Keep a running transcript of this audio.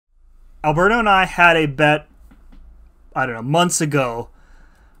Alberto and I had a bet, I don't know, months ago,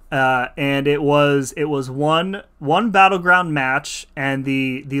 and it was one battleground match, and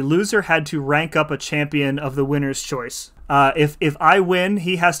the loser had to rank up a champion of the winner's choice. If I win,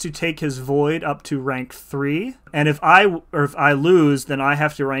 he has to take his void up to rank 3, and if I lose, then I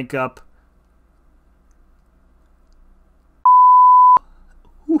have to rank up.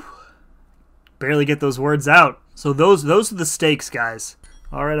 Whew. Barely get those words out. So those are the stakes, guys.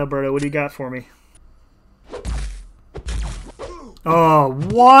 All right, Alberto, what do you got for me? Oh,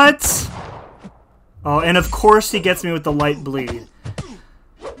 what? Oh, and of course he gets me with the light bleed.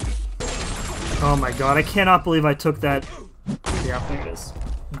 Oh my god, I cannot believe I took that. Yeah, there it is.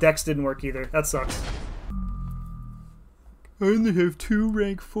 Dex didn't work either. That sucks. I only have 2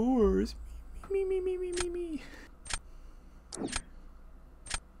 rank 4s. Me.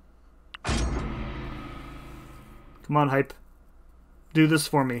 Come on, Hype. Do this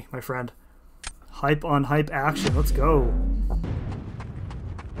for me, my friend. Hype on hype action. Let's go.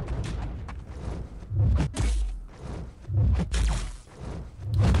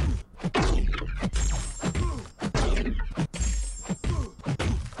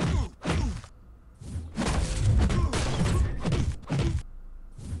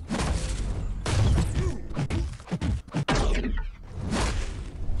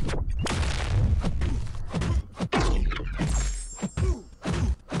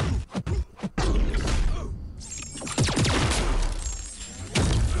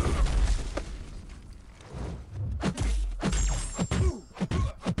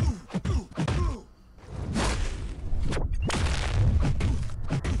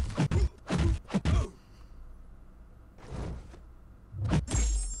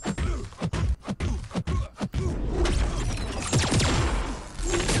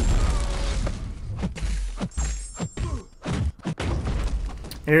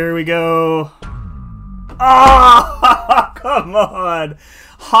 Here we go. Oh, come on.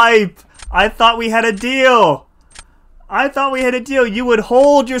 Hype. I thought we had a deal. You would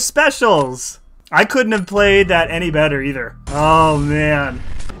hold your specials. I couldn't have played that any better either. Oh, man.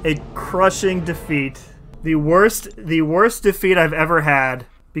 A crushing defeat. The worst defeat I've ever had,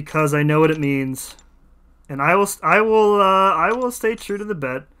 because I know what it means. And I will stay true to the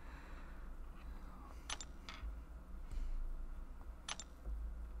bet.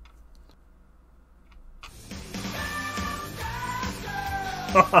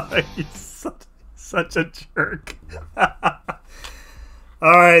 He's such a jerk.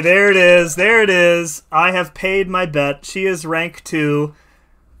 Alright, there it is. I have paid my bet. She is rank 2.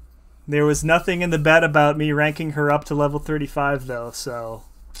 There was nothing in the bet about me ranking her up to level 35, though, so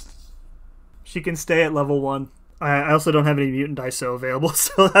she can stay at level 1. I also don't have any mutant ISO available,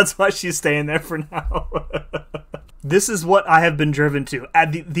 so that's why she's staying there for now. This is what I have been driven to,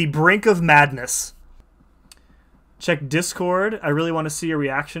 at the brink of madness. Check Discord. I really want to see a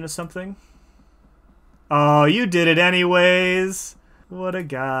reaction to something. Oh, you did it anyways. What a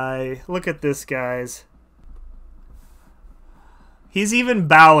guy. Look at this, guys. He's even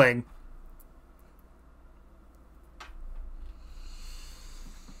bowing.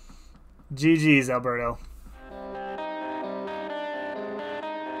 GG's, Alberto.